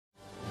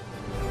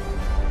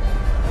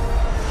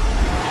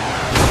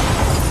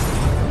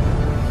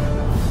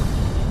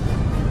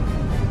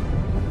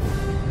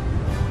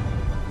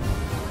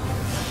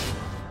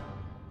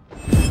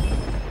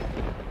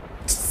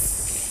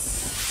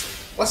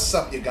What's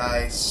up, you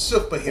guys?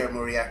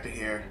 Superhero Reactor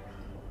here.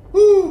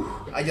 Woo!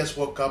 I just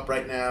woke up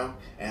right now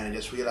and I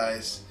just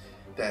realized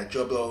that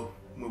Joe Blow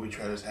Movie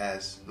Trailers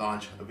has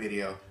launched a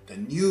video, the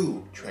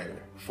new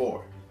trailer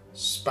for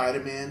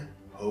Spider-Man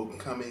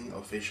Homecoming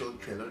official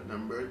trailer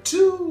number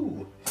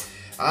 2.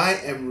 I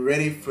am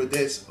ready for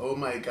this. Oh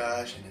my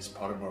gosh. And it's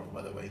part of Marvel,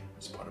 by the way.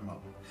 It's part of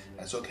Marvel.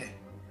 That's okay.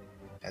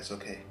 That's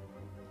okay.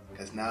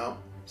 Because now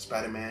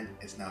Spider-Man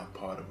is now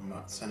part of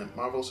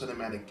Marvel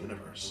Cinematic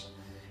Universe.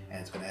 And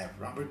it's going to have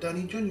Robert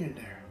Downey Jr. in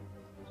there.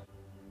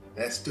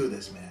 Let's do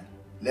this, man.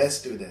 Let's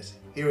do this.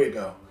 Here we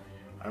go.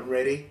 I'm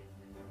ready.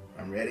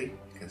 I'm ready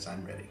because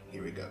I'm ready.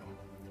 Here we go.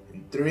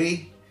 In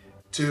 3,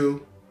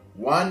 2,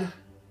 1.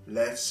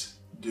 Let's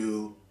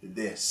do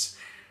this.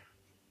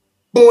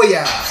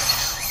 Booyah!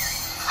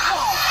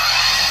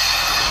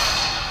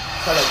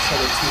 Try to tell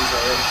the tease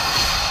already.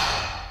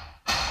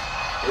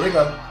 Here we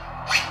go.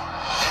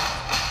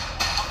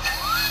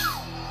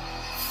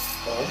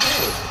 Oh,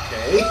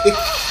 okay.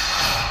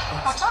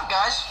 What's up,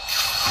 guys?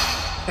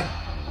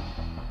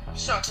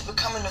 So, to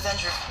become an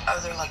Avenger, are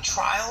there like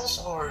trials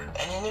or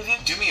an interview?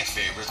 Do me a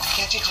favor.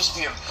 Can't you just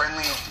be a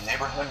friendly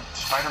neighborhood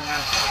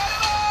Spider-Man?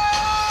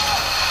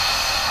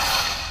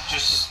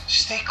 Just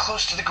stay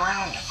close to the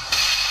ground.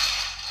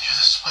 You're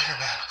the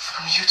Spider-Man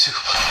from YouTube.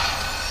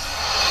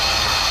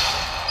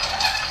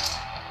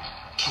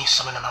 Can you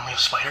summon an army of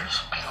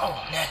spiders? No,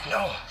 Ned,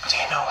 no. Do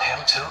you know him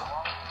too?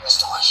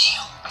 Still a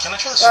shield. Can I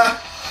try this?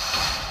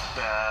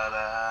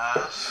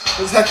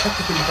 What's that got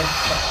to do?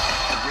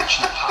 The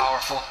rich and the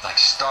powerful, like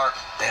Stark,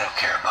 they don't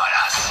care about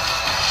us.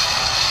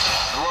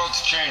 The world's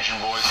changing,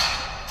 boys.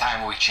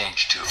 Time we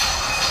change too.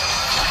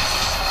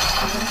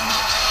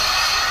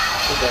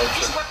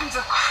 These weapons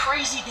are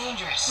crazy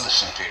dangerous.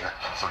 Listen, Peter,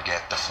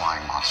 forget the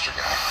flying monster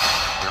guy.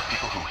 There are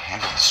people who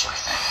handle this sort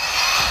of thing.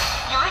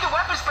 Your legal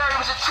weapons barrier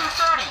was at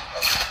 2:30.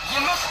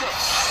 You missed it.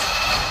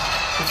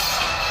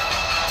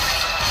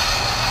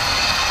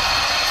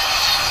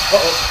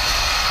 Uh-oh.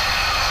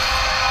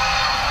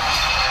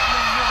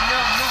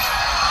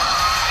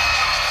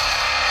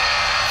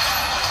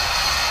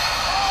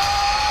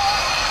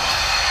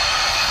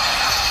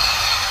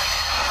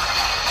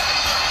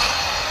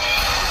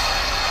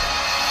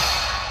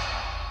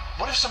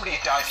 What if somebody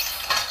had died?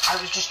 I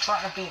was just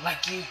trying to be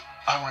like you.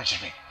 I wanted you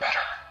to be better.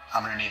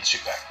 I'm gonna need the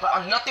suit back. But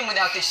I'm nothing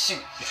without this suit.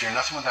 If you're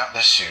nothing without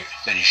this suit,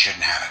 then you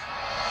shouldn't have it.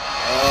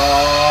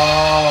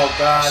 Oh,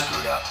 God.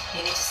 Screwed up.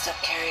 You need to stop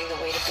carrying the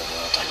weight of the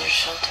world on your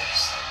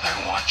shoulders. I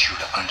want you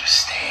to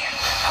understand.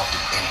 I'll do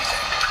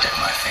anything to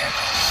protect my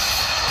family.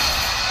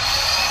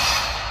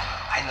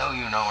 I know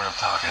you know what I'm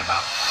talking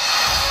about.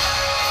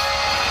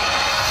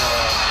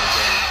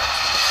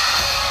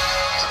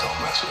 So don't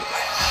mess with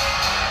me.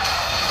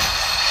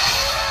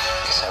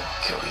 Because I will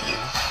kill you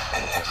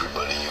and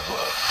everybody you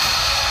love.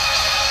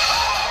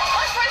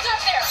 My friends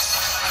up there!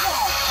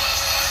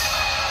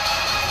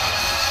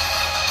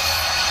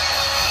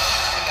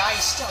 The guy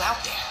is still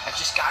out there. I've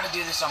just got to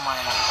do this on my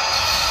own.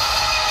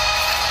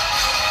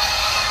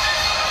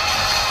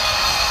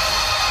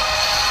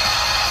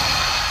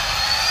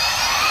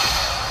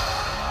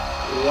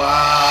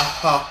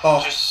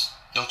 Wow. Just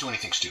don't do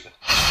anything stupid.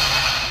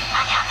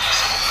 I got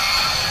this.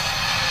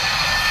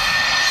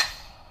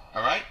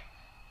 All right?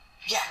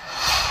 Yeah.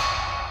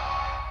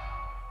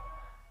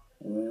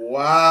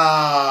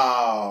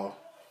 Wow.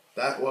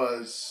 That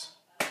was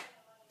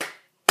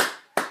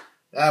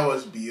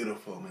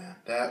beautiful, man.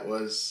 That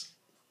was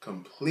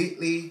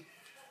completely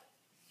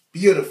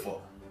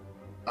beautiful.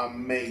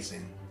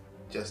 Amazing.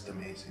 Just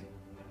amazing.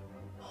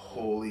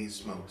 Holy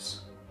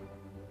smokes.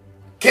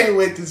 Can't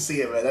wait to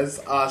see it, man. That's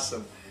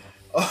awesome.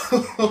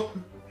 Oh,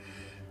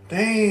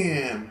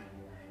 damn.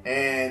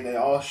 And they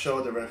all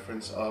show the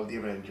reference of the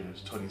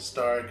Avengers. Tony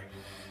Stark,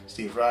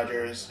 Steve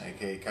Rogers,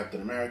 aka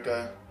Captain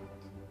America,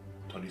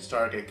 Tony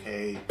Stark,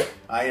 aka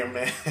Iron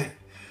Man.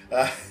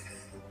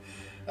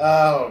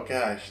 Oh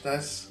gosh,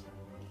 this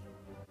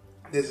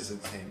is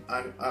insane.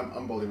 I'm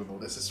unbelievable.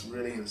 This is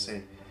really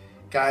insane.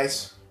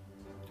 Guys,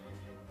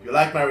 if you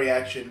like my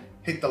reaction,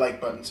 hit the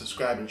like button,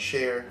 subscribe and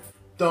share.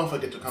 Don't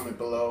forget to comment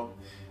below.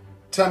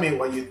 Tell me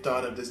what you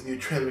thought of this new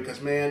trailer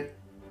because, man,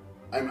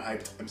 I'm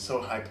hyped. I'm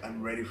so hyped.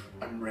 I'm ready.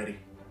 I'm ready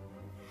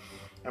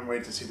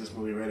to see this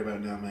movie right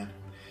about now, man.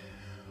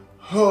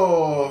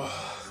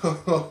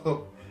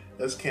 Oh,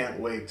 just can't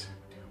wait.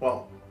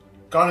 Well,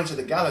 Guardians of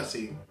the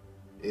Galaxy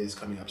is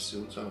coming up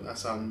soon, so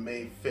that's on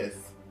May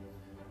 5th.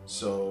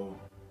 So,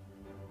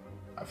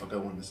 I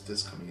forgot when is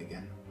this coming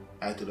again.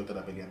 I had to look it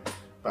up again.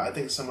 But I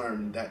think somewhere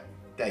in that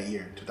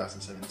year,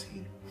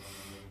 2017.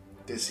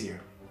 This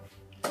year.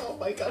 Oh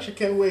my gosh, I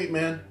can't wait,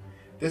 man.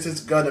 This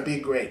is gonna be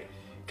great.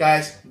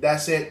 Guys,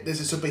 that's it. This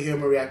is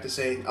Superhero Reactor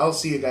saying I'll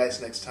see you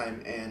guys next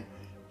time. And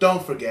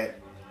don't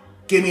forget,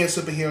 give me a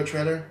superhero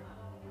trailer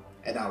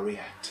and I'll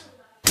react.